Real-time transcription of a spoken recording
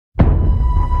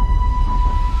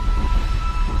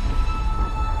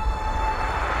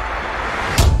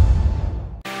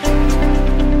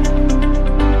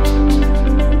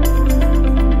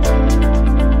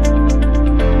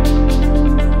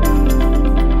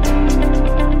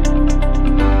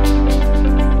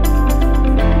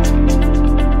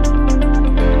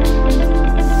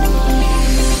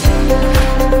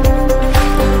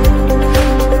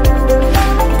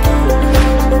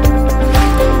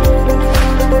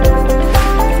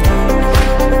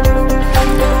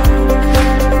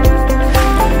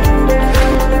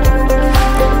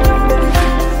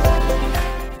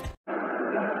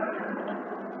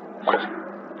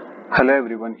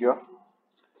everyone here.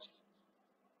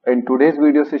 In today's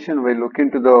video session, we'll look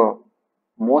into the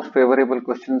most favorable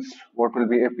questions what will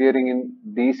be appearing in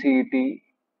DCET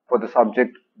for the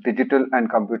subject Digital and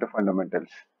Computer Fundamentals.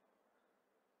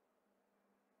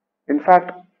 In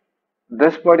fact,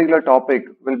 this particular topic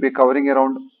will be covering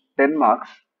around 10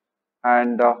 marks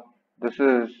and this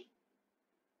is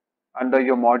under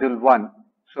your module 1.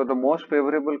 So the most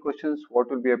favorable questions what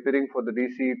will be appearing for the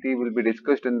DCET will be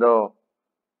discussed in the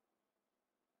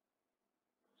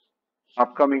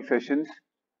upcoming sessions,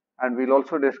 and we'll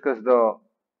also discuss the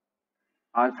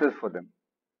answers for them.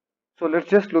 So let's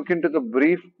just look into the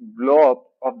brief blow up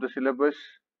of the syllabus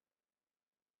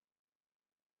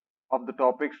of the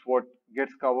topics what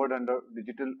gets covered under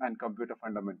digital and computer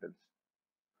fundamentals.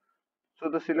 So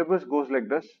the syllabus goes like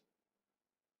this.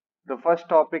 The first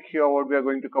topic here what we are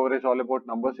going to cover is all about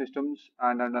number systems,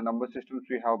 and under number systems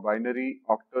we have binary,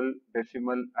 octal,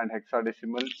 decimal and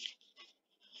hexadecimal,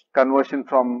 conversion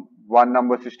from one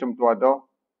number system to other,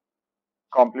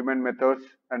 complement methods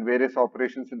and various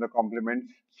operations in the complements,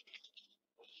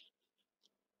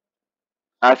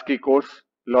 ASCII codes,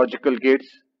 logical gates,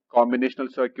 combinational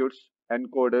circuits,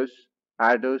 encoders,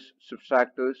 adders,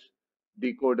 subtractors,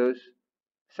 decoders,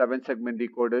 7-segment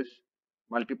decoders,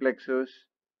 multiplexers,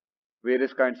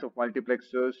 various kinds of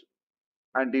multiplexers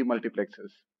and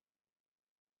demultiplexers.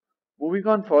 Moving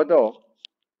on further,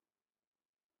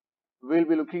 we'll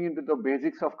be looking into the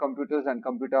basics of computers and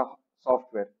computer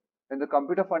software. In the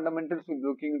computer fundamentals, we'll be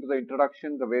looking into the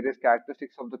introduction, the various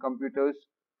characteristics of the computers,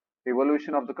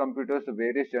 evolution of the computers, the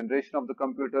various generation of the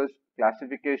computers,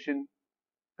 classification,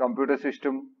 computer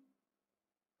system,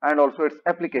 and also its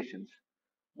applications.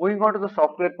 Moving on to the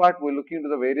software part, we're looking into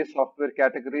the various software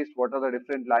categories, what are the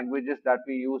different languages that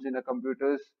we use in the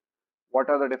computers, what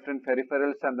are the different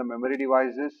peripherals and the memory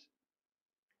devices.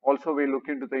 Also, we'll look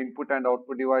into the input and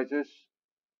output devices.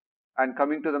 And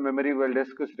coming to the memory, we'll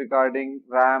discuss regarding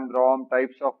RAM, ROM,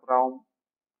 types of ROM,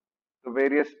 the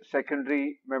various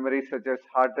secondary memories such as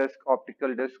hard disk,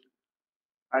 optical disk,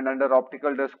 and under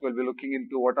optical disk we'll be looking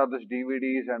into what are these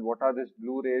DVDs and what are these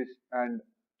Blu-rays and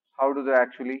how do they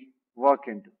actually work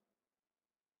into.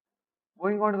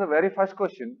 Moving on to the very first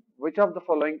question, which of the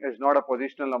following is not a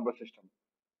positional number system?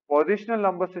 Positional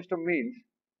number system means,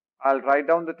 I'll write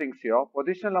down the things here.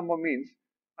 Positional number means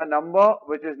a number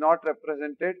which is not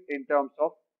represented in terms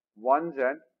of ones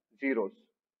and zeros.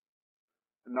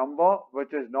 A number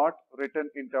which is not written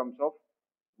in terms of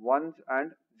ones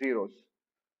and zeros.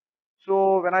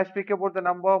 So when I speak about the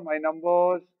number, my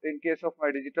numbers in case of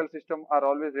my digital system are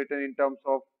always written in terms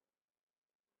of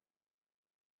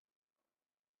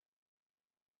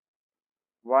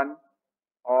 1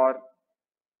 or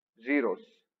zeros.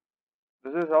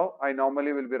 This is how I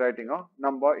normally will be writing a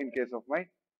number in case of my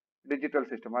digital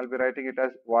system. I'll be writing it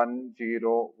as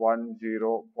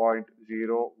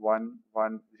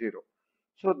 1010.0110.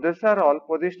 So these are all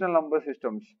positional number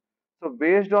systems. So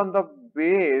based on the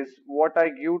base what I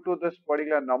give to this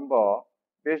particular number,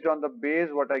 based on the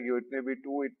base what I give, it may be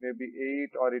 2, it may be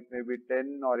 8 or it may be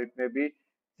 10 or it may be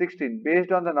 16.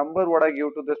 Based on the number what I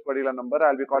give to this particular number,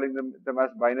 I'll be calling them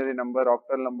as binary number,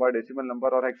 octal number, decimal number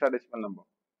or hexadecimal number.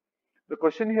 The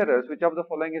question here is, which of the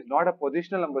following is not a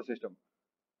positional number system?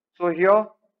 So here,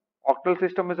 octal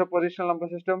system is a positional number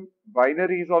system,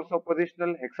 binary is also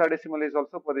positional, hexadecimal is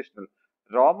also positional.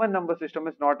 Roman number system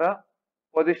is not a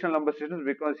positional number system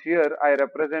because here I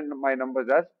represent my numbers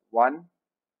as 1,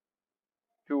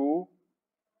 2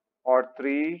 or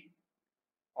 3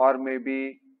 or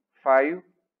maybe 5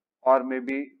 or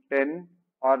maybe 10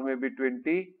 or maybe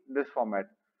 20, this format.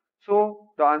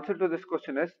 So the answer to this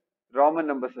question is Roman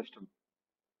number system.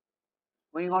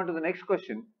 Moving on to the next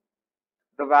question,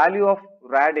 the value of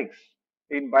radix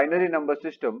in binary number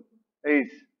system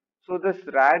is, so this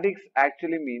radix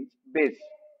actually means base.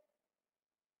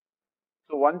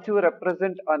 So once you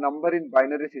represent a number in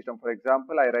binary system, for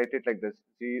example, I write it like this,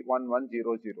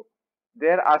 1100. They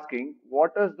are asking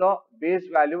what is the base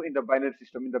value in the binary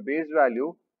system. In the base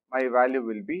value, my value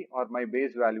will be, or my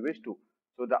base value is 2.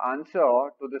 So the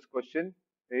answer to this question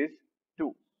is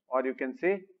 2, or you can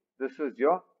say this is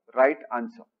your right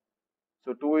answer.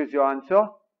 So 2 is your answer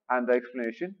and the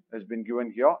explanation has been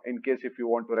given here in case if you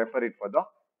want to refer it for the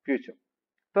future.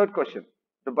 Third question,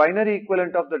 the binary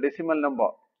equivalent of the decimal number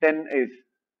 10 is.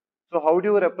 So how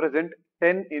do you represent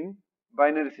 10 in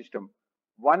binary system?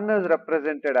 1 is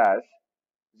represented as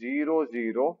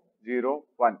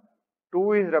 0001.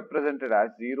 2 is represented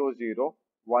as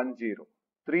 0010.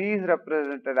 3 is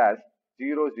represented as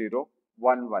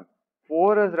 0011.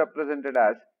 4 is represented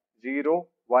as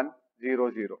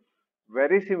 0100.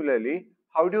 Very similarly,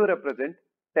 how do you represent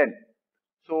 10?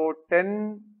 So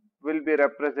 10 will be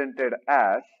represented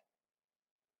as,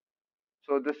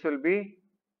 so this will be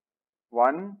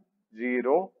 1,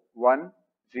 0, 1,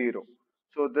 0.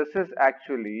 So this is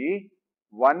actually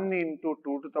 1 into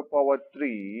 2 to the power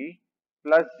 3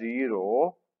 plus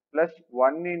 0 plus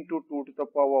 1 into 2 to the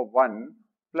power 1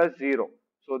 plus 0.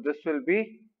 So this will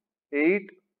be 8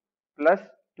 plus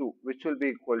 2, which will be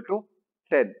equal to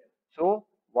 10. So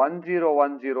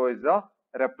 1010 is the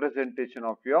representation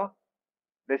of your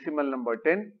decimal number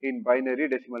 10 in binary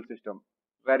decimal system.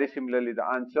 Very similarly, the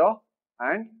answer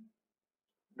and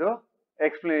the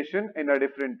explanation in a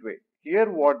different way. Here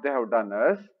what they have done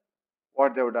is,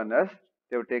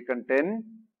 they have taken 10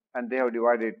 and they have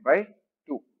divided it by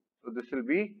 2. So this will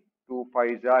be 2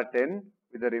 5s are 10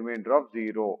 with the remainder of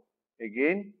 0.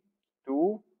 Again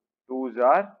 2 2s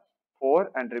are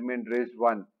 4 and remainder is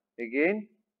 1. Again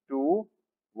 2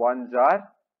 1s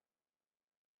are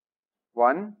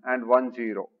 1 and 1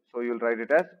 0. So you will write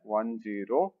it as 1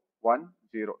 0 1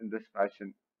 0 in this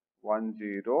fashion. 1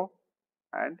 0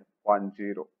 and 1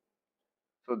 0.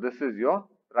 So this is your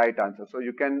right answer. So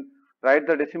you can write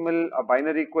the decimal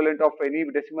binary equivalent of any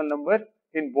decimal number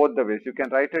in both the ways. You can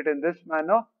write it in this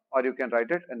manner or you can write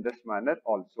it in this manner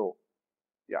also.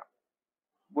 Yeah.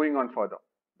 Moving on further.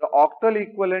 The octal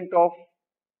equivalent of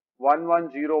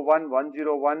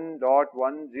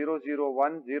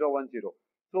 1101.101.1001.010.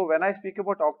 So when I speak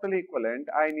about octal equivalent,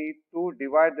 I need to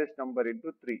divide this number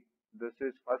into 3. This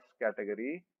is first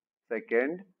category,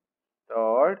 second,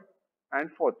 third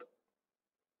and fourth.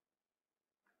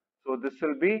 So this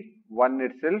will be 1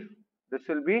 itself. This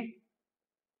will be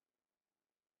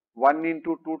 1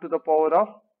 into 2 to the power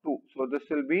of 2. So this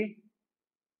will be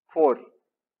 4.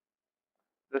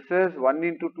 This is 1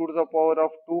 into 2 to the power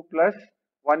of 2 plus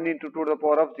 1 into 2 to the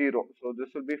power of 0. So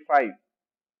this will be 5.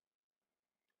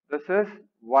 This is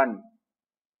 1.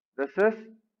 This is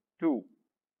 2.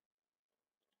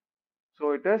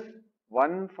 So it is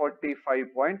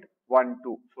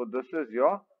 145.12. So this is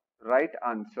your right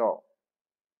answer.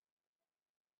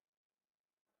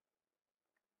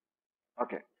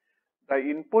 Okay. The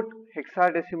input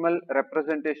hexadecimal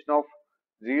representation of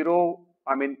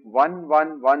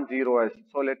 1110 is.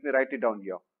 So let me write it down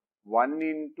here. 1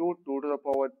 into 2 to the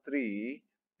power 3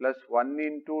 plus 1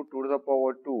 into 2 to the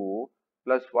power 2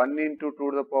 plus 1 into 2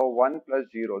 to the power 1 plus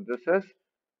 0. This is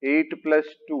 8 plus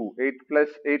 2, 8 plus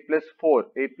 4,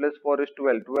 8 plus 4 is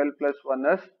 12, 12 plus 1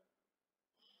 is,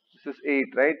 this is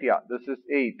 8, right? Yeah, this is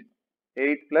 8,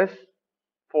 8 plus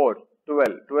 4,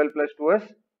 12, 12 plus 2 is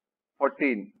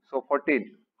 14. So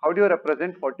 14. How do you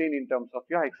represent 14 in terms of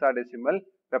your hexadecimal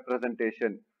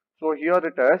representation? So here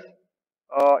it is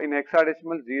in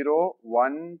hexadecimal 0,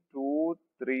 1, 2,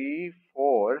 3,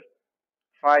 4,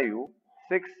 5,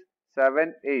 6,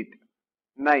 7, 8,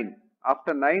 9.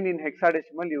 After 9 in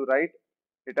hexadecimal, you write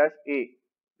it as A.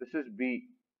 This is B,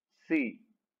 C,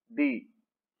 D,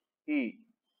 E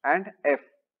and F.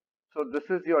 So this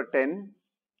is your 10,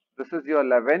 this is your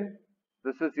 11,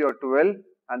 this is your 12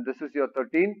 and this is your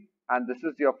 13 and this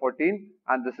is your 14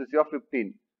 and this is your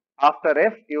 15. After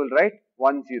F, you will write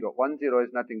 10. 10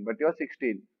 is nothing but your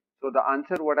 16. So the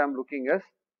answer what I am looking is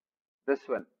this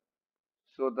one.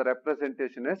 So the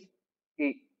representation is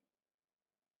E.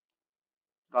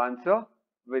 The answer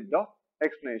with the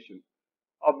explanation.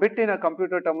 A bit in a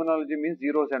computer terminology means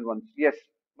zeros and ones. Yes,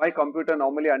 my computer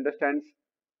normally understands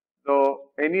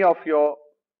any of your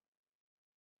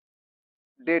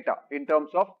data in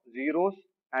terms of zeros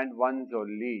and ones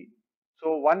only.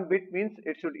 So 1 bit means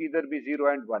it should either be 0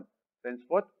 and 1.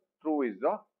 Henceforth, true is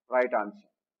the right answer.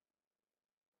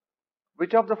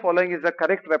 Which of the following is the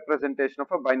correct representation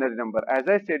of a binary number? As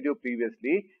I said you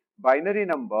previously, binary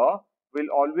number will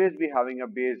always be having a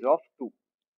base of 2.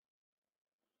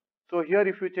 So here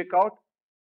if you check out,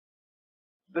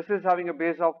 this is having a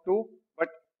base of 2, but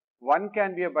 1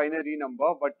 can be a binary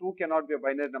number, but 2 cannot be a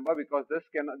binary number because this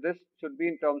should be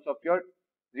in terms of your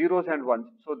zeros and ones.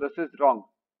 So this is wrong.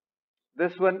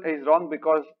 This one is wrong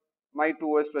because my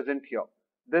 2 is present here.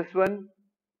 This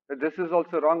is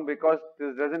also wrong because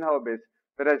this doesn't have a base.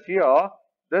 Whereas here,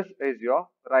 this is your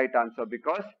right answer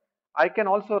because I can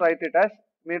also write it as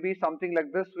maybe something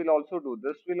like this will also do.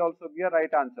 This will also be a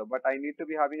right answer, but I need to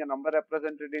be having a number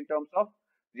represented in terms of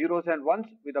zeros and ones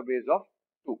with a base of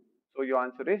 2. So your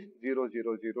answer is 0,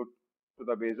 0, 0 to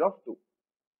the base of 2.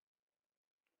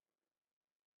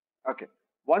 Okay.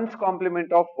 Ones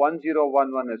complement of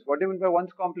 1011 is. What do you mean by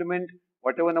ones complement?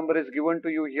 Whatever number is given to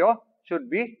you here should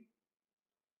be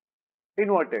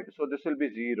inverted. So this will be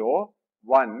 0,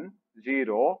 1,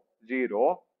 0,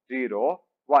 0, 0,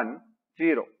 1,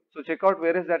 0. So check out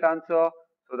where is that answer.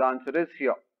 So the answer is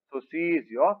here. So C is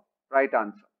your right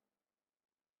answer.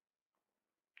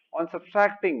 On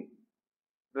subtracting,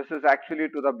 this is actually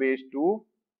to the base 2.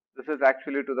 This is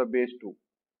actually to the base 2.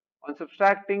 On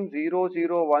subtracting 0,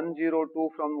 0, 1, 0, 2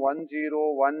 from 1,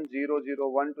 0, 1, 0, 0,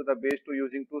 1 to the base 2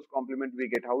 using 2's complement, we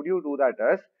get. How do you do that?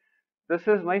 As this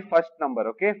is my first number,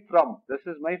 okay? This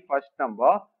is my first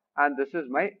number and this is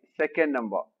my second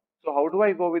number. So how do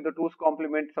I go with the 2's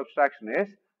complement subtraction is,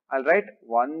 I'll write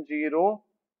 1, 0,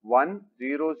 1,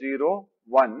 0, 0,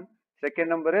 1. Second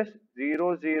number is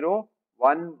 0, 0,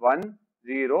 1, 1,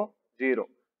 0, 0.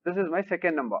 This is my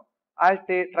second number. I'll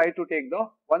try to take the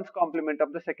 1's complement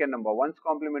of the second number. 1's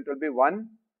complement will be 1,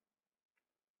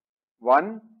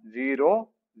 1, 0,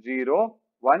 0,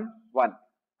 1, 1.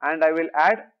 And I will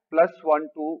add plus 1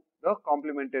 to the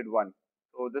complemented 1.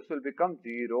 So this will become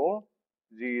 0,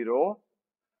 0.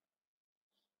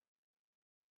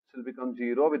 This will become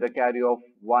 0 with a carry of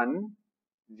 1,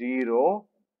 0,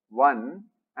 1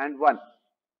 and 1.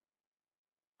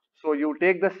 So you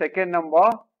take the second number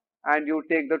and you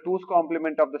take the 2's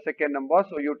complement of the second number.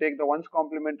 So you take the 1's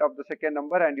complement of the second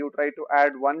number and you try to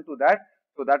add 1 to that.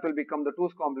 So that will become the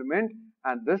 2's complement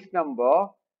and this number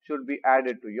should be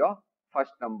added to your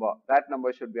first number. That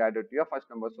number should be added to your first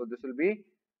number. So this will be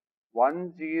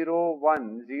 1, 0,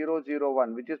 1, 0, 0,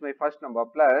 1, which is my first number,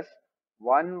 plus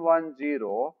 1, 1,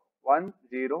 0, 1,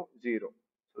 0, 0.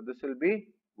 So this will be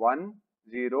 1,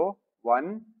 0,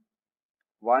 1,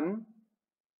 1,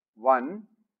 1,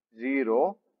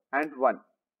 0 and 1.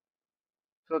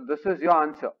 So this is your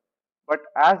answer. But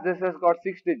as this has got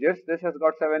 6 digits, this has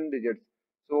got 7 digits.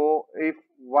 So if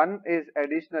 1 is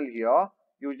additional here,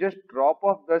 you just drop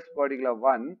off this particular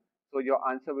 1. So your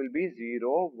answer will be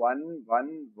 0, 1,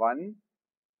 1, 1,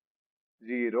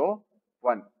 0,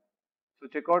 1. So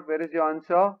check out where is your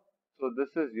answer. So this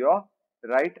is your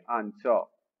right answer.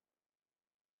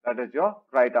 That is your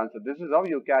right answer. This is how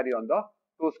you carry on the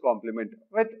 2's complement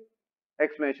with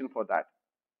explanation for that.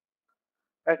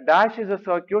 A dash is a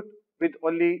circuit with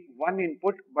only one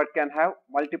input but can have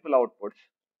multiple outputs.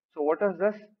 So what is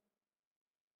this?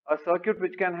 A circuit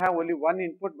which can have only one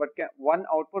input but one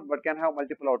output but can have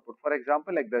multiple outputs. For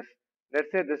example, like this.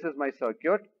 Let's say this is my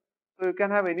circuit. So you can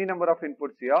have any number of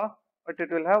inputs here, but it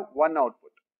will have one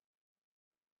output.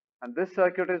 And this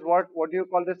circuit is what? What do you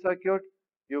call this circuit?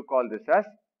 You call this as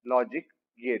logic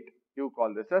gate. You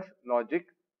call this as logic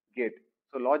gate.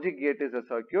 So logic gate is a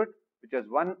circuit which has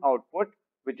one output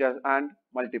and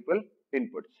multiple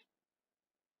inputs.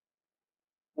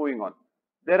 Moving on.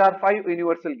 There are 5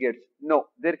 universal gates. No,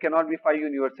 there cannot be 5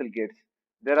 universal gates.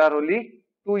 There are only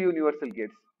 2 universal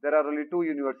gates. There are only 2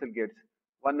 universal gates.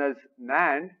 One is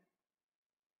NAND,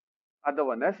 other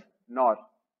one is NOR.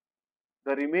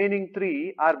 The remaining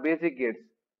 3 are basic gates.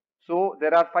 So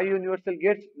there are 5 universal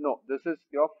gates. No, this is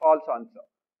your false answer.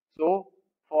 So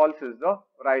false is the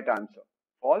right answer.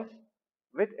 False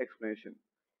with explanation.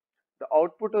 The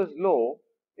output is low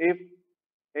if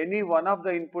any one of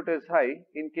the input is high,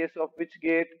 in case of which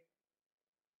gate?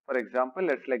 For example,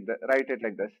 let's write it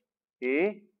like this: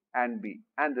 A and B,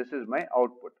 and this is my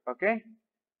output. Okay.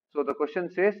 So the question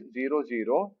says 0,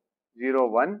 0, 0,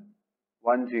 1,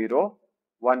 1, 0,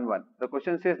 1, 1. The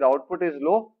question says the output is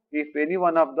low if any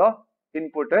one of the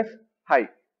input is high.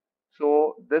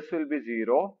 So this will be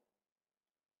 0,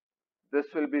 this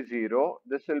will be 0,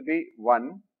 this will be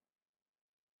 1,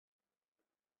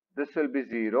 this will be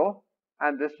 0,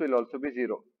 and this will also be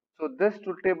 0. So this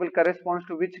truth table corresponds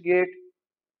to which gate?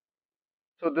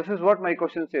 So this is what my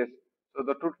question says. So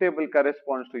the truth table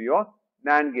corresponds to your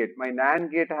NAND gate. My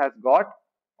NAND gate has got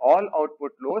all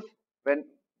output lows when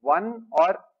one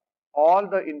or all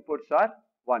the inputs are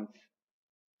ones.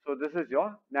 So this is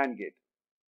your NAND gate.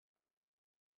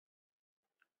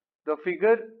 The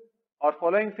figure or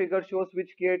following figure shows which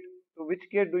gate. So which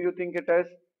gate do you think it is?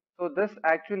 So this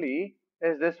actually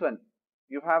is this one.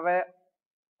 You have a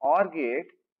OR gate,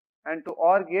 and to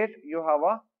OR gate you have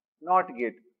a NOT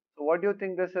gate. So what do you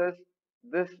think this is?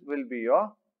 This will be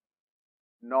your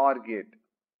NOR gate.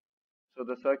 So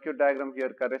the circuit diagram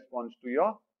here corresponds to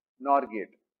your NOR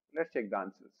gate. Let's check the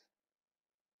answers.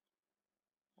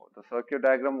 The circuit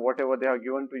diagram, whatever they have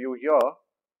given to you here,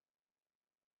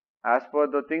 as per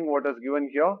the thing what is given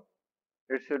here,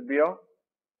 it should be a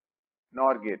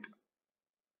NOR gate.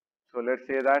 So let's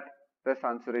say that this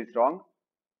answer is wrong.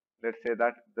 Let's say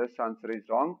that this answer is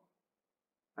wrong,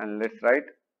 and let's write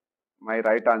my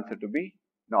right answer to be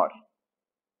NOR.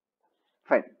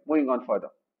 Fine. Moving on further.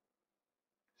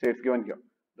 So it's given here.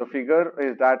 The figure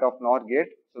is that of NOR gate.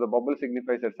 So the bubble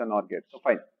signifies it's a NOR gate. So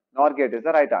fine. NOR gate is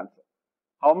the right answer.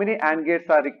 How many AND gates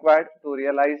are required to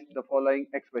realize the following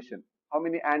expression? How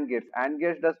many AND gates? AND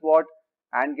gates does what?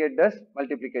 AND gate does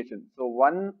multiplication. So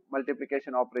one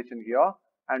multiplication operation here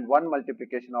and one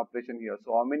multiplication operation here.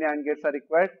 So how many AND gates are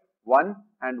required? 1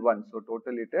 and 1. So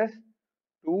total it is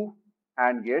 2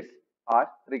 AND gates are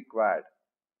required.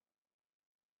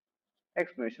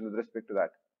 Explanation with respect to that.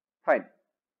 Fine.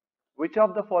 Which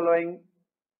of the following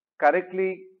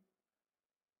correctly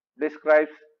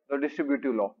describes the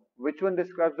distributive law? Which one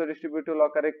describes the distributive law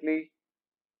correctly?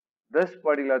 This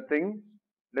particular thing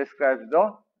describes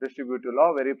the distributive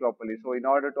law very properly. So in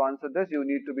order to answer this, you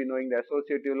need to be knowing the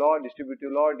associative law,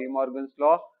 distributive law, De Morgan's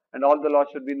law, and all the laws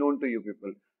should be known to you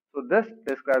people. So this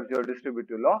describes your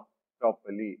distributive law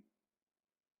properly.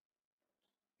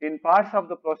 In parts of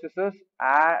the processes,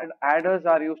 adders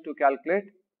are used to calculate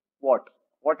what?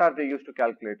 What are they used to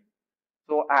calculate?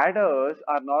 So adders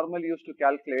are normally used to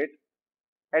calculate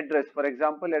address. For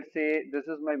example, let's say this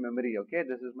is my memory, okay?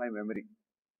 This is my memory.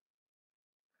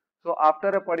 So after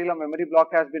a particular memory block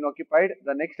has been occupied,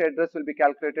 the next address will be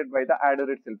calculated by the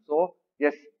adder itself. So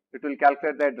yes, it will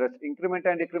calculate the address. Increment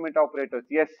and decrement operators.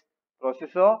 Yes,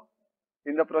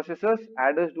 in the processors,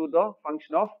 adders do the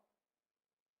function of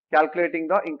calculating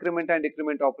the increment and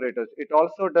decrement operators. It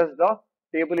also does the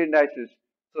table indices.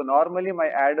 So normally my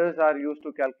adders are used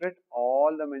to calculate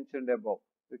all the mentioned above.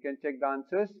 You can check the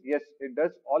answers. Yes, it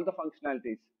does all the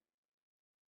functionalities.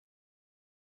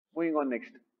 Moving on next.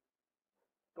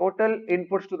 Total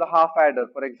inputs to the half adder.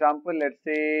 For example, let's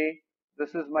say this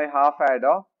is my half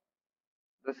adder.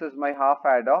 This is my half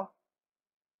adder.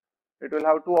 It will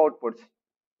have two outputs.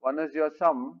 One is your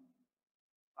sum,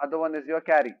 other one is your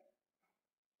carry.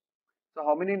 So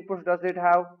how many inputs does it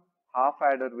have? Half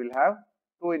adder will have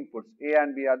two inputs. A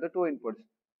and B are the two inputs.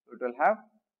 So it will have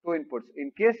two inputs.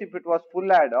 In case if it was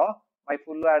full adder, my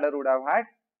full adder would have had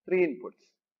three inputs.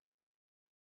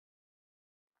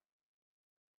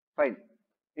 Fine.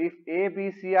 If A,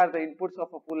 B, C are the inputs of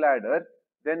a full adder,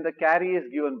 then the carry is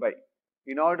given by.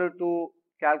 In order to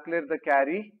calculate the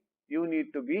carry, you need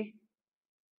to be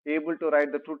able to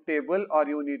write the truth table, or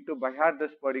you need to by heart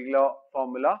this particular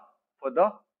formula for the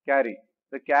carry.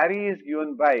 The carry is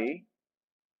given by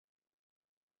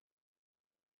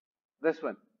this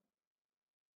one.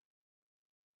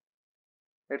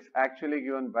 It's actually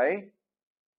given by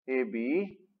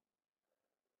AB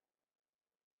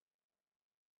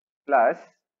plus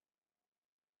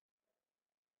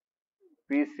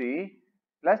BC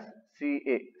plus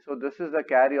CA. So this is the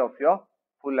carry of your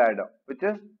full adder, which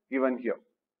is given here.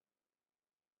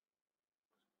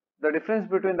 The difference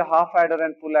between the half adder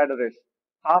and full adder is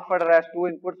half adder has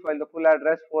two inputs while the full adder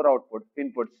has four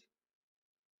inputs.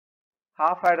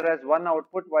 Half adder has one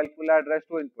output while full adder has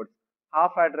two inputs.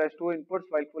 Half adder has two inputs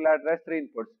while full adder has three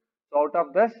inputs. So out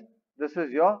of this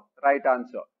is your right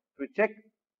answer. To check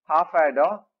half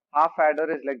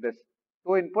adder is like this.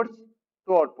 Two inputs,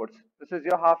 two outputs. This is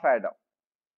your half adder.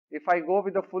 If I go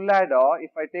with the full adder, if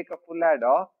I take a full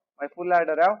adder, my full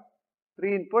adder have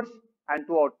three inputs and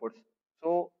two outputs.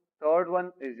 So third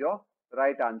one is your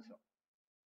right answer.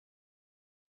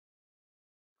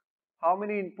 How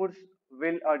many inputs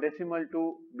will a decimal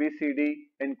to BCD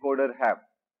encoder have?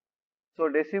 So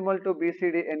decimal to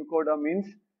BCD encoder means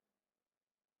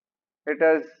it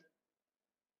is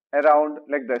around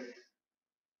like this.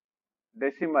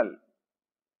 Decimal.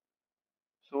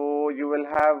 So you will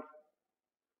have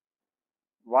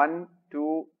 1,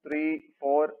 2, 3,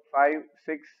 4, 5,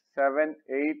 6, 7,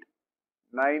 8,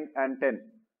 9 and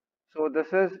 10. So this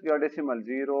is your decimal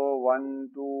 0, 1,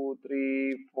 2,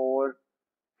 3, 4,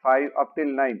 5 up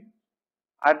till 9.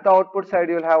 At the output side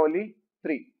you will have only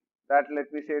 3. That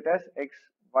let me say it as X,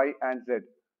 Y and Z.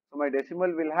 So my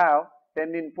decimal will have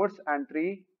 10 inputs and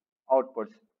 3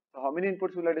 outputs. So how many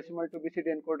inputs will a decimal to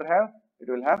BCD encoder have? It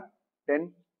will have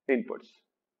 10 inputs.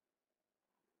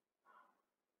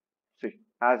 See,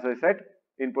 as I said,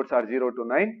 inputs are 0 to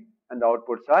 9 and the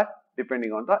outputs are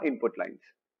depending on the input lines.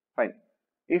 Fine.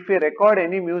 If we record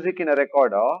any music in a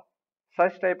recorder,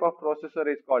 such type of processor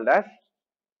is called as,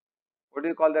 what do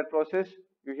you call that process?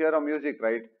 You hear a music,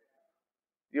 right?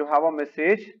 You have a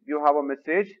message,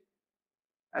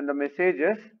 and the message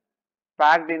is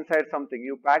packed inside something.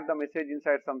 You pack the message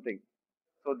inside something.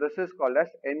 So this is called as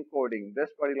encoding. This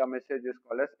particular message is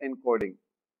called as encoding.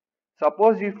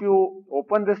 Suppose if you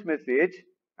open this message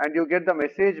and you get the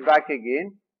message back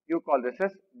again, you call this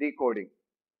as decoding.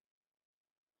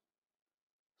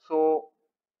 So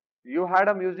you had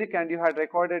a music and you had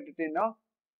recorded it in a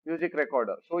music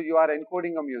recorder. So you are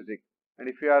encoding a music. And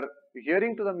if you are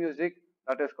hearing to the music,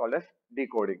 that is called as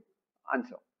decoding.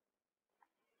 Answer.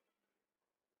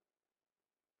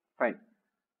 Fine.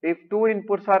 If two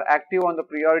inputs are active on the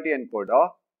priority encoder,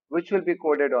 which will be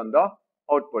coded on the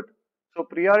output? So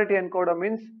priority encoder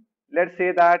means, let's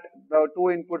say that the two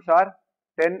inputs are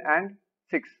 10 and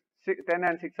 6. 10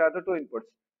 and 6 are the two inputs.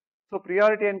 So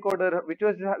priority encoder, which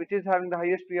is having the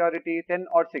highest priority, 10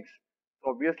 or 6. So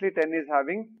obviously 10 is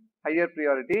having higher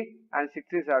priority and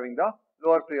 6 is having the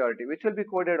lower priority, which will be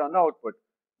coded on the output.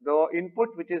 The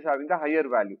input which is having the higher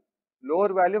value.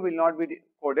 Lower value will not be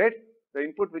coded. The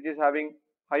input which is having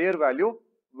higher value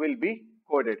will be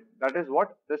coded. That is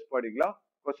what this particular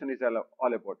question is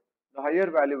all about. The higher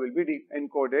value will be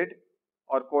encoded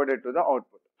or coded to the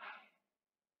output.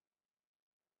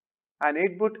 An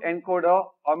 8-bit encoder,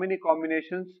 how many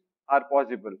combinations are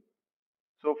possible?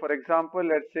 So for example,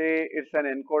 let's say it's an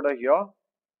encoder here.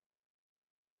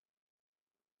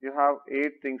 You have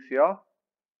 8 things here.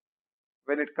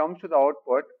 When it comes to the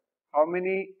output, how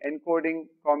many encoding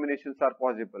combinations are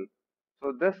possible?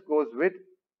 So this goes with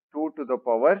 2 to the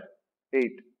power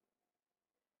 8.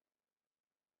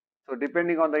 So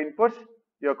depending on the inputs,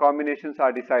 your combinations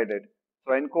are decided.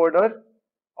 So encoder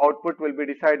output will be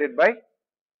decided by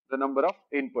the number of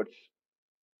inputs.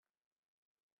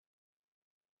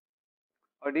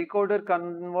 A decoder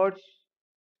converts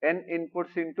n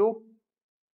inputs into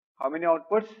how many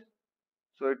outputs?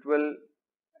 So it will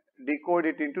decode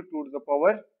it into 2 to the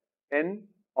power n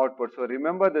outputs. So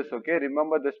remember this, okay?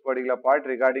 Remember this particular part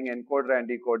regarding encoder and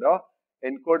decoder.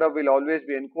 Encoder will always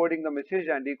be encoding the message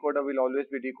and decoder will always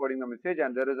be decoding the message,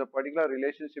 and there is a particular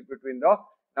relationship between the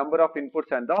number of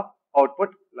inputs and the output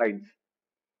lines.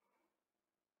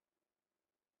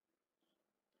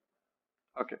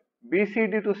 Okay.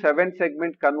 BCD to 7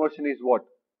 segment conversion is what?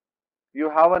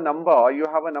 You have a number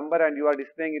and you are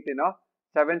displaying it in a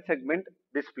 7 segment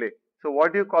display. So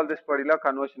what do you call this particular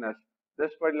conversion as?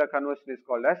 This particular conversion is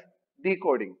called as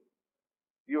decoding.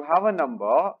 You have a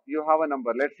number,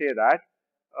 let's say that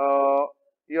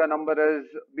your number is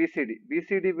BCD.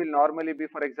 BCD will normally be,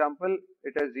 for example,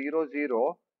 it is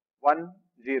 0010.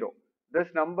 This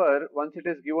number, once it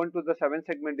is given to the 7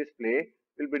 segment display,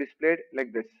 will be displayed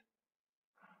like this.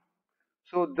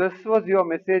 So this was your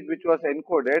message which was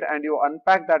encoded, and you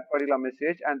unpack that particular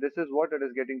message, and this is what it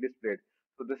is getting displayed.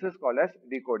 So this is called as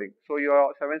decoding. So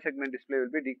your 7 segment display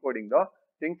will be decoding the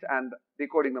things and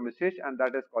decoding the message, and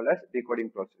that is called as decoding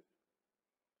process.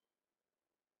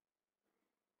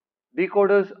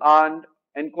 Decoders and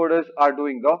encoders are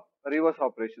doing the reverse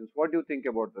operations. What do you think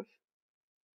about this?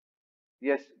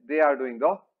 Yes, they are doing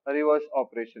the reverse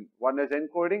operation. One is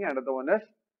encoding and the other one is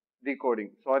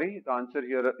decoding. Sorry, the answer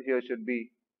here should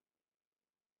be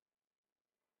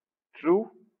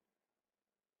true.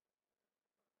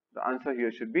 The answer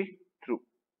here should be true.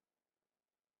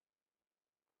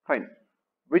 Fine.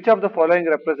 Which of the following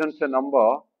represents the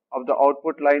number of the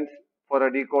output lines for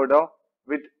a decoder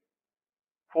with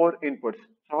 4 inputs?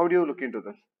 So how do you look into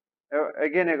this?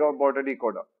 Again about a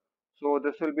decoder. So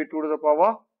this will be 2 to the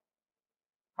power.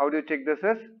 How do you check this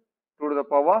is? 2 to the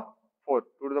power 4.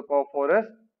 2 to the power 4 is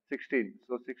 16.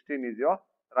 So 16 is your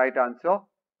right answer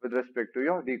with respect to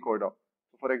your decoder.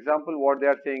 So for example, what they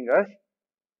are saying is,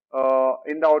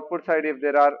 in the output side, if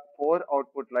there are 4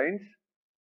 output lines,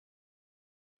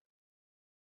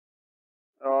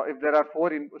 if there are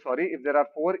 4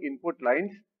 input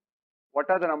lines, what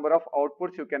are the number of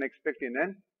outputs you can expect in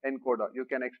an encoder? You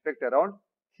can expect around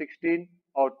 16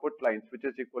 output lines, which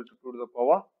is equal to 2 to the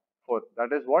power 4.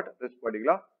 That is what this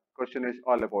particular question is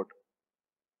all about.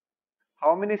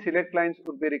 How many select lines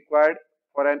would be required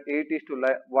for an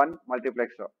 8:1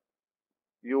 multiplexer?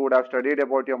 You would have studied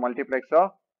about your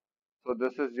multiplexer. So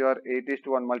this is your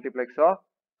 8:1 multiplexer.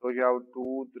 So you have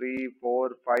 2, 3, 4,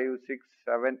 5, 6,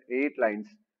 7, 8 lines.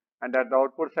 And at the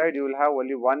output side, you will have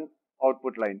only one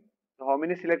output line. So how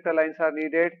many selector lines are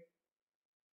needed?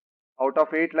 Out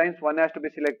of 8 lines, one has to be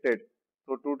selected.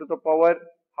 So 2 to the power,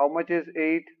 how much is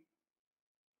 8?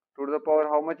 2 to the power,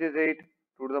 how much is 8?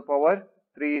 2 to the power,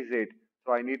 3 is 8.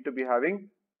 So I need to be having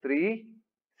 3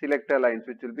 selector lines,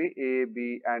 which will be A,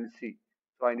 B and C.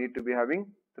 So I need to be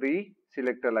having 3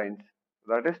 selector lines.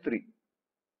 So that is 3.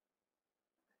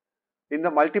 In the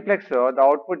multiplexer, the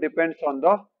output depends on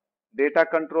the data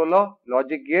controller,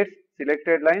 logic gates,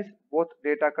 selected lines, both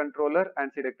data controller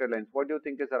and selected lines. What do you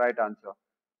think is the right answer?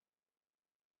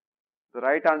 The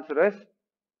right answer is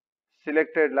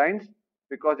selected lines,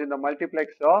 because in the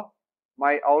multiplexer,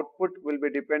 my output will be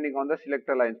depending on the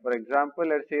selector lines. For example,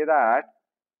 let's say that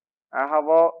I have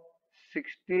a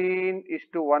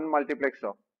 16:1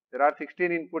 multiplexer. There are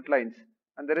 16 input lines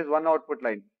and there is one output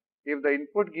line. If the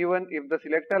input given, if the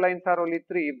selector lines are only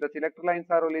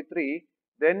 3,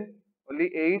 then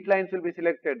only 8 lines will be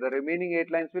selected. The remaining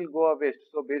 8 lines will go waste.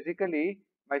 So basically,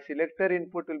 my selector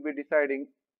input will be deciding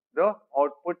the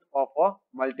output of a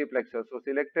multiplexer. So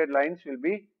selected lines will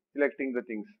be selecting the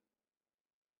things.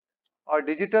 A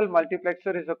digital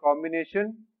multiplexer is a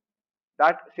combination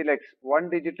that selects one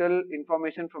digital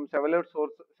information from several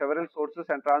sources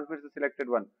and transmits the selected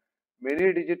one.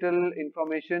 Many digital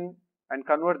information and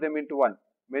convert them into one.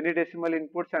 Many decimal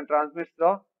inputs and transmits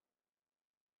the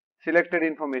selected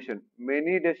information.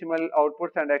 Many decimal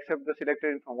outputs and accept the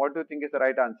selected information. What do you think is the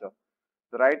right answer?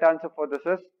 The right answer for this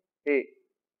is A.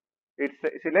 It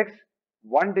selects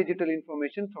one digital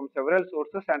information from several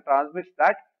sources and transmits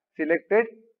that selected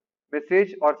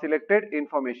message or selected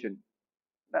information.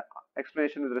 The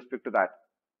explanation with respect to that.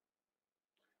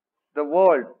 The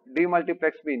word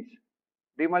demultiplex means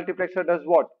demultiplexer does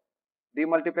what?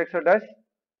 Demultiplexer does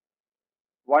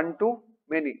one to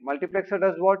many. Multiplexer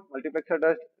does what? Multiplexer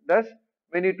does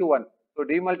many to one. So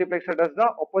demultiplexer does the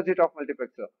opposite of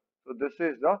multiplexer. So this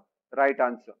is the right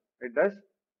answer. It does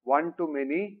one to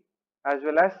many, as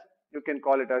well as you can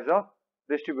call it as a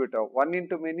distributor. One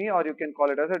into many, or you can call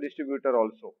it as a distributor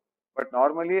also. But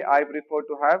normally I prefer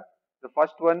to have the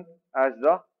first one as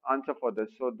the answer for this.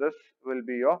 So this will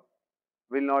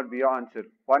not be your answer.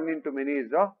 One into many is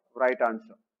the right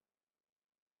answer.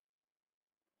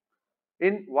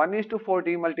 In 1:4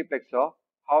 demultiplexer,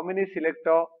 how many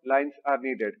selector lines are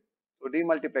needed? So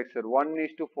demultiplexer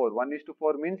 1:4.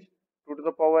 1:4 means 2 to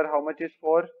the power, how much is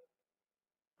 4?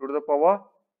 2 to the power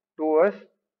 2 is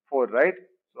 4, right?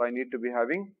 So I need to be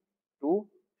having 2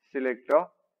 selector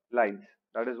lines.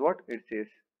 That is what it says.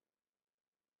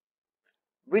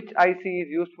 Which IC is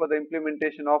used for the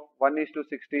implementation of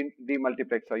 1:16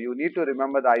 demultiplexer? You need to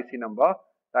remember the IC number.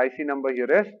 The IC number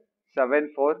here is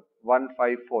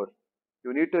 74154.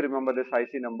 You need to remember this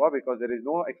IC number because there is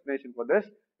no explanation for this.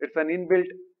 It's an inbuilt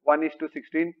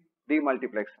 1:16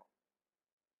 demultiplexer.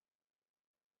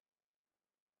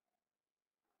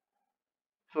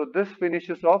 So this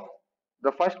finishes off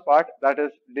the first part, that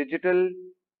is digital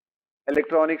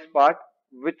electronics part,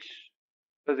 which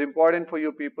is important for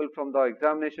you people from the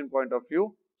examination point of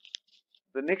view.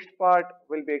 The next part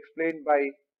will be explained by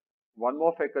one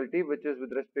more faculty, which is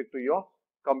with respect to your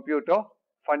computer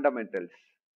fundamentals.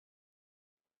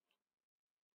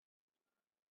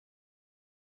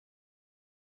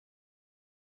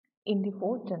 In the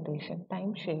fourth generation,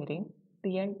 time sharing,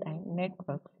 real-time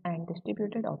networks and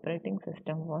distributed operating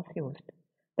system was used.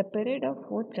 The period of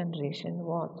fourth generation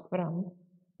was from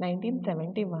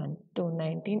 1971 to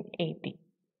 1980.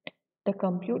 The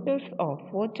computers of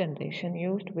fourth generation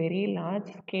used very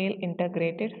large scale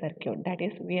integrated circuit, that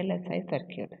is VLSI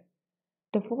circuits.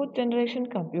 The fourth generation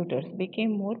computers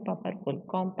became more powerful,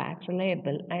 compact,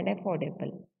 reliable and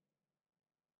affordable.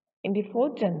 In the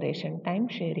fourth generation, time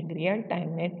sharing, real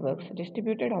time networks,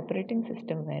 distributed operating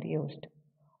system were used.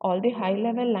 All the high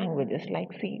level languages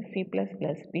like C, C,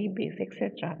 VBase,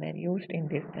 etc. were used in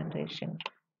this generation.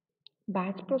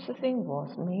 Batch processing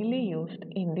was mainly used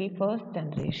in the first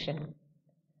generation.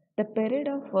 The period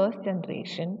of first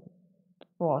generation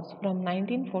was from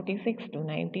 1946 to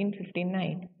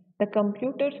 1959. The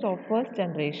computers of first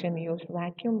generation used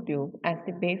vacuum tube as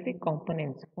the basic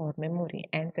components for memory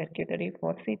and circuitry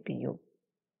for CPU.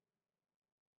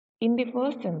 In the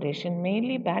first generation,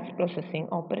 mainly batch processing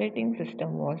operating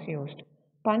system was used.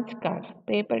 Punch cards,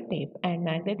 paper tape, and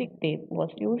magnetic tape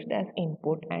was used as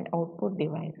input and output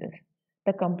devices.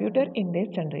 The computer in this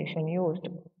generation used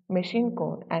machine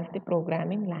code as the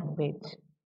programming language.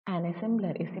 An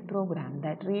assembler is a program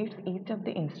that reads each of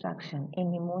the instructions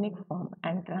in mnemonic form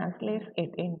and translates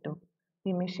it into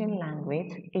the machine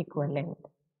language equivalent.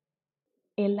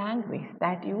 A language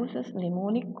that uses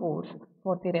mnemonic codes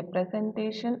for the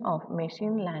representation of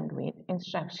machine language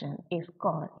instruction is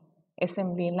called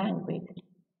assembly language.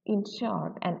 In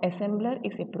short, an assembler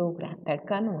is a program that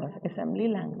converts assembly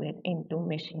language into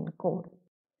machine code.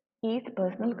 Each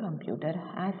personal computer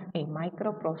has a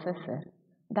microprocessor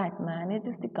that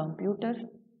manages the computer's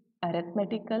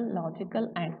arithmetical,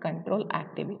 logical, and control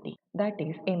activity. That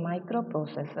is, a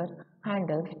microprocessor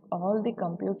handles all the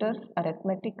computer's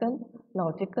arithmetical,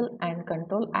 logical, and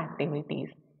control activities.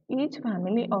 Each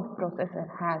family of processor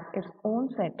has its own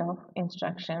set of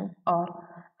instructions or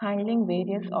handling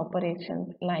various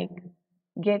operations like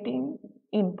getting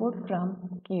input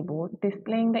from keyboard,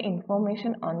 displaying the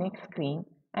information on its screen,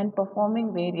 and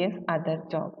performing various other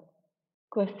jobs.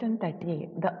 Question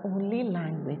 38. The only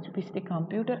language which the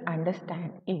computer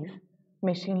understands is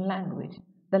machine language.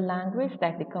 The language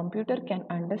that the computer can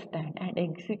understand and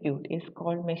execute is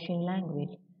called machine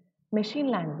language. Machine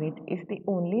language is the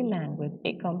only language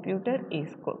a computer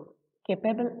is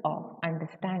capable of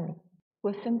understanding.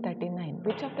 Question 39.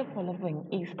 Which of the following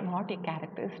is not a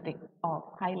characteristic of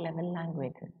high level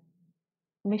languages?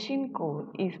 Machine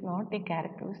code is not a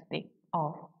characteristic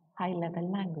of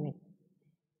high-level language.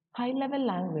 High-level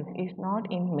language is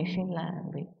not in machine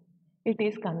language. It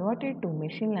is converted to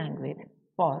machine language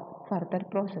for further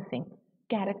processing.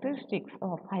 Characteristics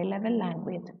of high-level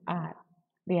language are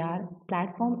they are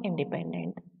platform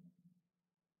independent,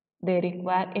 they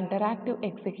require interactive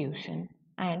execution,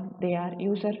 and they are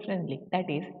user friendly, that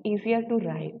is, easier to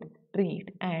write,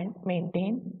 read, and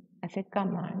maintain as a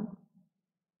command.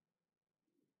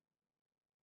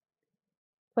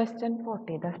 Question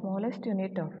 40. The smallest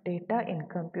unit of data in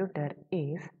computer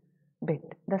is bit.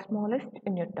 The smallest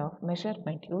unit of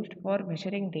measurement used for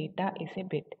measuring data is a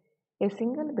bit. A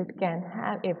single bit can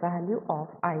have a value of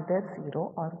either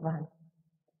 0 or 1.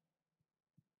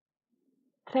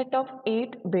 Set of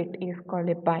 8-bit is called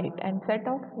a byte and set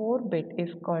of 4-bit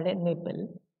is called a nibble.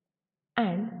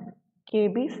 And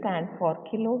KB stands for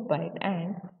kilobyte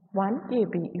and 1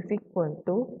 KB is equal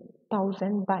to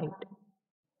 1000 byte.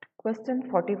 Question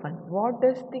 41. What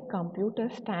does the computer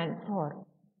stand for?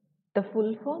 The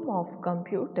full form of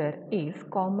computer is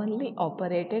commonly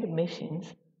operated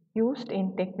machines used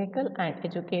in technical and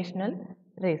educational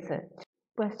research.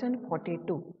 Question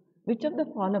 42. Which of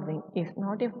the following is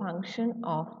not a function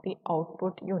of the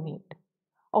output unit?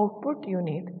 Output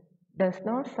unit does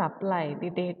not supply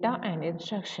the data and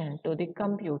instruction to the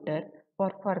computer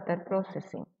for further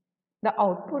processing. The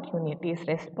output unit is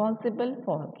responsible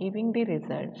for giving the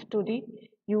results to the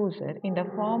user in the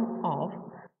form of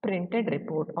printed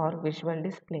report or visual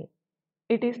display.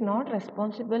 It is not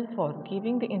responsible for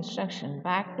giving the instruction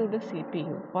back to the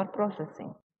CPU for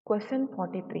processing. Question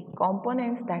 43.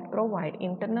 Components that provide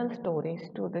internal storage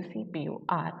to the CPU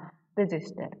are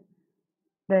register.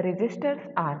 The registers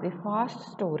are the fast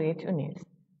storage units.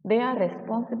 They are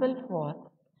responsible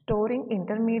for storing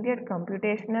intermediate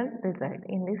computational result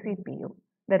in the CPU.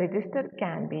 The register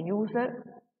can be user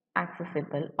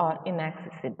accessible or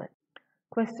inaccessible.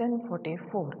 Question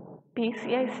 44.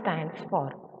 PCI stands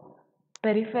for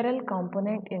Peripheral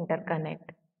Component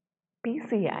Interconnect.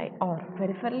 PCI or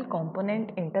Peripheral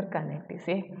Component Interconnect is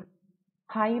a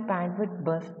high bandwidth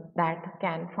bus that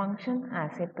can function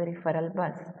as a peripheral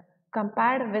bus.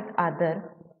 Compared with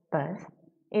other bus,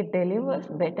 it delivers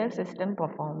better system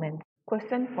performance.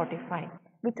 Question 45.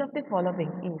 Which of the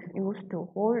following is used to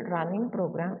hold running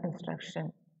program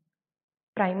instruction?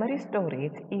 Primary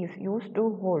storage is used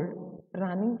to hold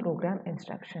running program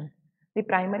instruction. The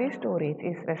primary storage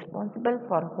is responsible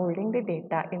for holding the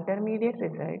data intermediate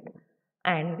result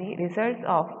and the results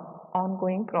of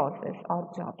ongoing process or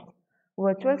jobs.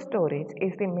 Virtual storage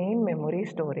is the main memory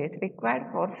storage required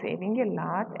for saving a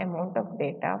large amount of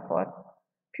data for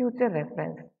future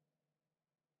reference.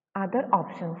 Other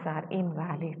options are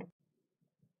invalid.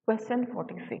 Question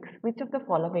 46. Which of the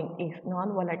following is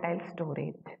non-volatile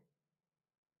storage?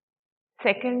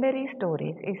 Secondary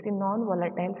storage is the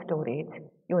non-volatile storage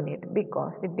unit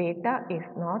because the data is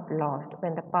not lost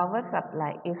when the power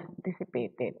supply is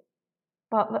dissipated.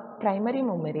 Primary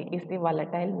memory is the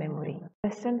volatile memory.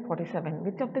 Question 47.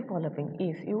 Which of the following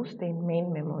is used in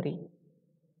main memory?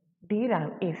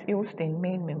 DRAM is used in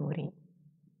main memory.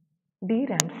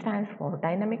 DRAM stands for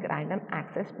Dynamic Random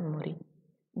Access Memory.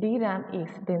 DRAM is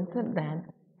denser than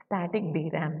static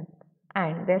DRAM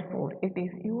and therefore it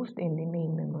is used in the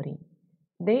main memory.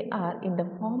 They are in the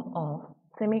form of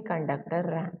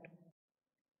semiconductor RAM.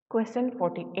 Question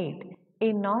 48.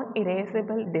 A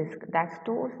non-erasable disk that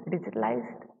stores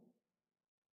digitalized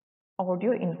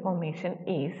audio information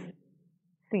is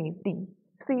CD.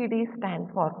 CD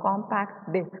stands for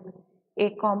compact disk.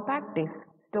 A compact disk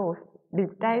stores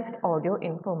digitized audio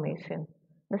information.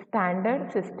 The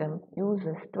standard system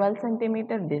uses 12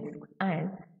 cm disks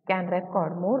and can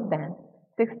record more than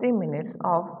 60 minutes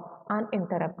of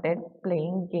uninterrupted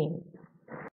playing games.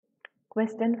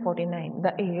 Question 49.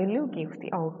 The ALU gives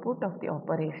the output of the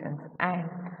operations and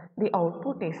the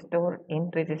output is stored in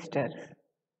registers.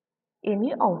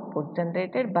 Any output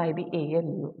generated by the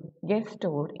ALU gets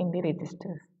stored in the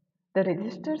registers. The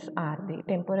registers are the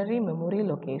temporary memory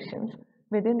locations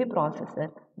within the processor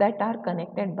that are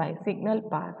connected by signal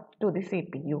path to the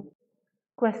CPU.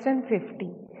 Question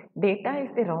 50. Data is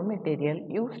the raw material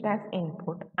used as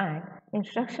input and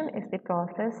instruction is the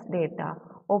processed data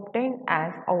obtained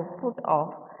as output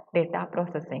of data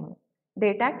processing.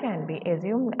 Data can be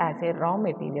assumed as a raw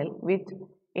material which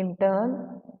in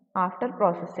turn after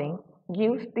processing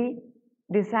gives the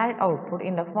desired output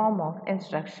in the form of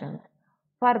instructions.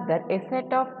 Further, a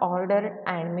set of ordered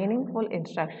and meaningful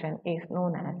instruction is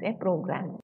known as a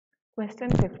program. Question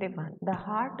 51. The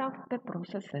heart of the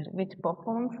processor which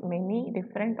performs many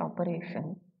different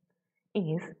operations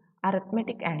is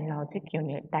Arithmetic and Logic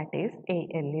Unit, that is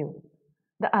ALU.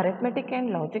 The arithmetic and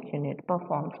logic unit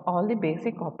performs all the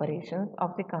basic operations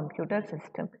of the computer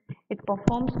system. It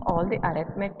performs all the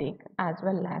arithmetic as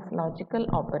well as logical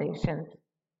operations.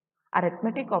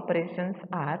 Arithmetic operations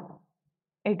are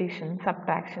addition,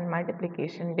 subtraction,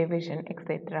 multiplication, division,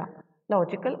 etc.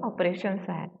 Logical operations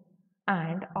are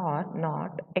and, or,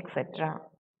 not, etc.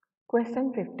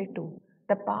 Question 52.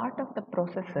 The part of the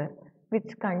processor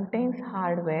which contains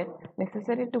hardware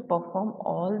necessary to perform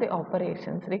all the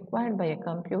operations required by a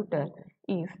computer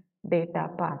is data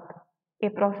path. A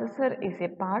processor is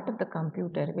a part of the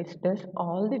computer which does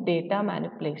all the data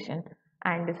manipulation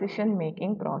and decision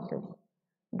making process.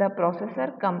 The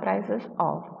processor comprises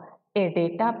of a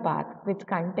data path which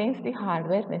contains the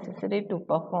hardware necessary to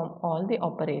perform all the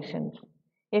operations.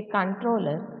 A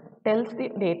controller tells the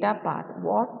data path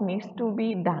what needs to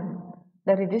be done.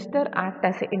 The register acts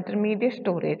as an intermediate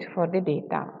storage for the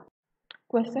data.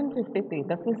 Question 53.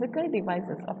 The physical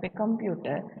devices of a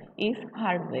computer is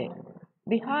hardware.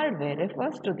 The hardware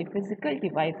refers to the physical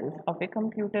devices of a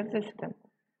computer system.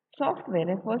 Software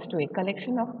refers to a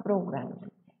collection of programs.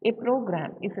 A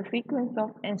program is a sequence of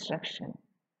instructions.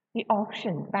 The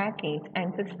option, package,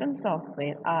 and system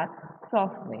software are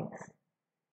softwares.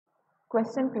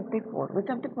 Question 54. Which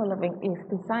of the following is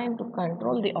designed to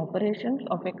control the operations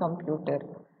of a computer?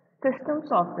 System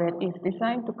software is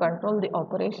designed to control the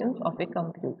operations of a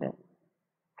computer.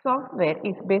 Software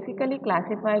is basically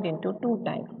classified into two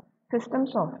types, system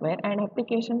software and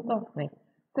application software.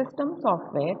 System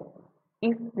software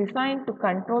is designed to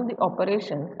control the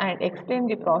operations and extend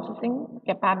the processing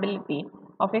capability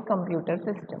of a computer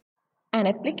system. An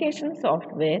application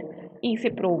software is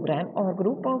a program or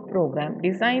group of programs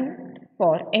designed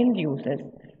for end users.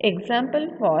 Example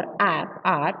for app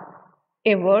are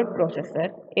a word processor,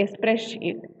 a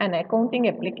spreadsheet, an accounting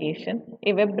application,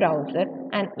 a web browser,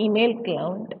 an email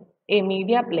client, a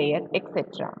media player,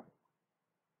 etc.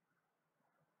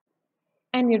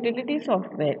 An utility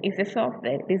software is a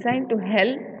software designed to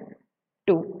help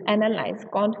to analyze,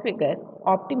 configure,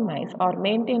 optimize, or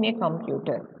maintain a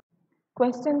computer.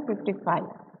 Question 55.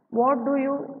 What do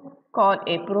you call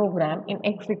a program in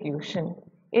execution?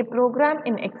 A program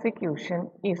in execution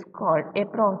is called a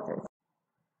process.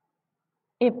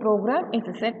 A program is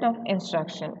a set of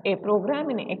instructions. A program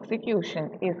in execution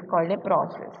is called a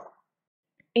process.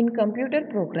 In computer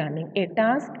programming, a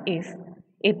task is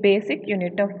a basic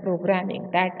unit of programming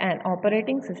that an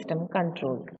operating system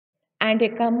controls. And a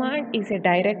command is a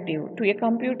directive to a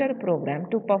computer program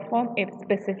to perform a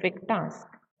specific task.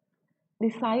 The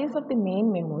size of the main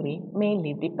memory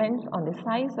mainly depends on the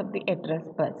size of the address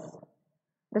bus.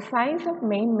 The size of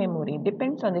main memory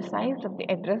depends on the size of the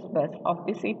address bus of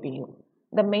the CPU.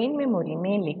 The main memory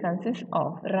mainly consists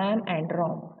of RAM and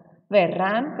ROM, where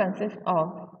RAM consists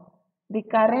of the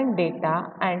current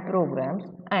data and programs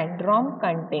and ROM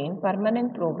contain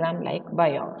permanent program like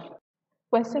BIOS.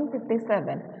 Question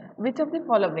 57. Which of the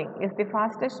following is the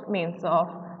fastest means of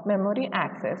memory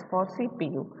access for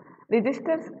CPU?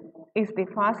 Registers is the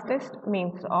fastest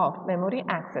means of memory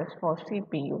access for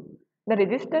CPU. The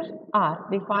registers are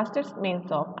the fastest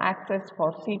means of access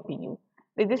for CPU.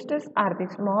 Registers are the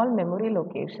small memory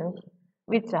locations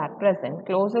which are present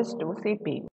closest to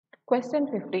CPU. Question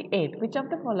 58. Which of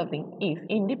the following is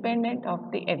independent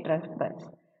of the address bus?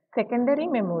 Secondary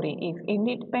memory is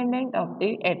independent of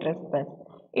the address bus.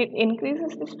 It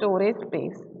increases the storage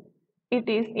space. It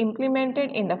is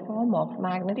implemented in the form of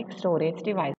magnetic storage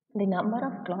device. The number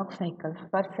of clock cycles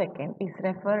per second is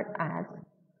referred as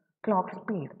clock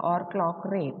speed or clock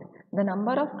rate. The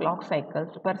number of clock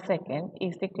cycles per second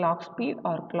is the clock speed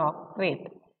or clock rate.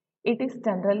 It is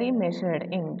generally measured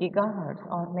in gigahertz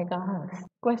or megahertz.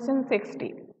 Question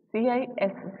 60.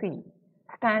 CISC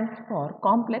stands for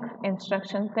Complex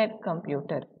Instruction Set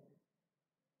Computer.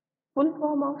 Full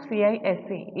form of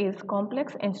CISC is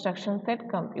Complex Instruction Set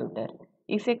Computer.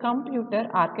 Is a computer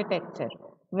architecture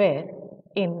where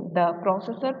in the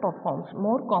processor performs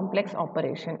more complex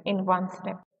operation in one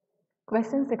step.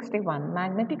 Question 61.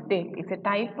 Magnetic tape is a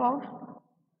type of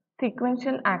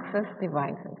sequential access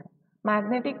devices.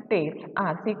 Magnetic tapes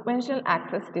are sequential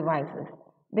access devices.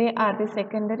 They are the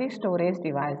secondary storage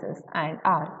devices and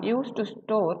are used to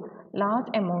store large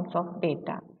amounts of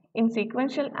data. In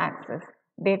sequential access,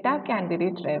 data can be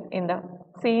retrieved in the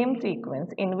same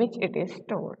sequence in which it is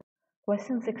stored.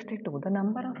 Question 62. The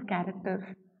number of characters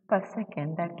per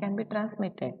second that can be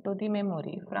transmitted to the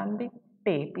memory from the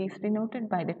tape is denoted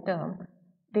by the term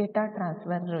data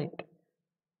transfer rate.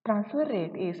 Transfer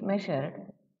rate is measured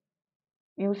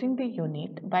using the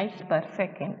unit bytes per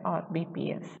second or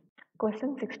BPS.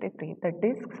 Question 63. The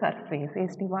disk surface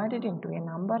is divided into a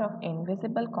number of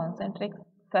invisible concentric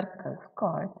circles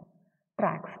called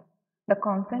tracks. The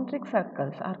concentric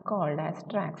circles are called as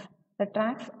tracks. The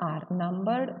tracks are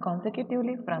numbered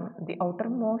consecutively from the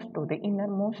outermost to the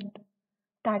innermost,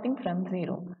 starting from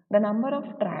 0. The number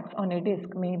of tracks on a disk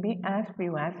may be as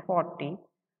few as 40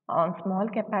 on small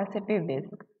capacity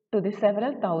disk to the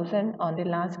several thousand on the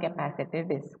large capacity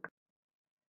disk.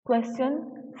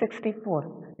 Question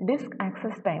 64. Disk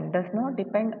access time does not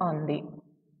depend on the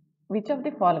which of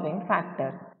the following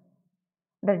factors?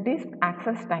 The disk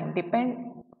access time depends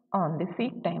on the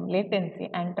seek time, latency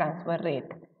and transfer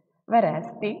rate, whereas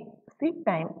the seek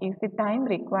time is the time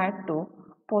required to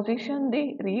position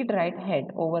the read-write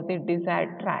head over the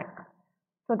desired track.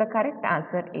 So the correct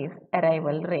answer is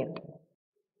arrival rate.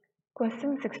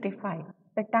 Question 65.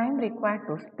 The time required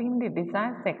to spin the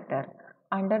desired sector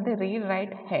under the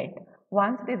read-write head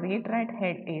once the read-write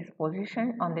head is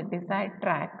positioned on the desired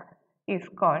track is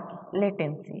called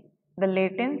latency. The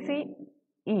latency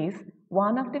is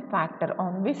one of the factors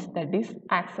on which the disk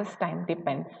access time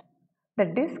depends. The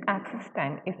disk access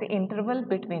time is the interval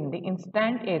between the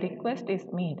instant a request is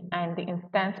made and the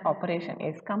instance operation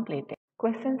is completed.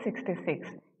 Question 66.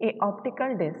 A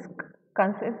optical disc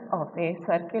consists of a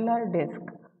circular disc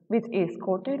which is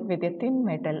coated with a thin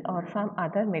metal or some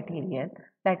other material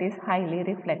that is highly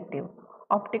reflective.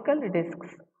 Optical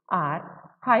discs are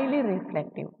highly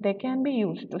reflective. They can be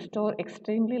used to store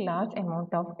extremely large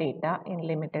amount of data in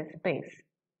limited space.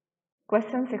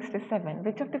 Question 67.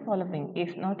 Which of the following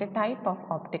is not a type of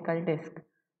optical disc?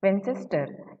 Winchester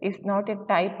is not a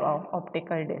type of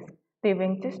optical disc. The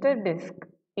Winchester disc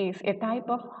is a type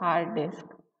of hard disk.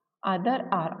 Other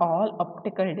are all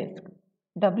optical discs.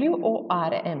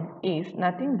 WORM is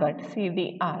nothing but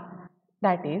CDR,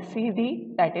 that is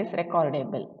CD, that is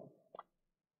recordable.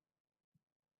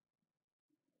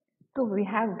 So we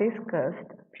have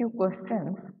discussed few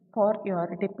questions for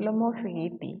your diploma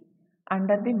CET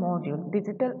under the module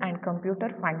Digital and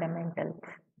Computer Fundamentals.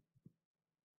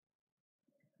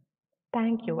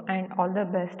 Thank you and all the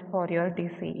best for your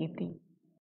DCET.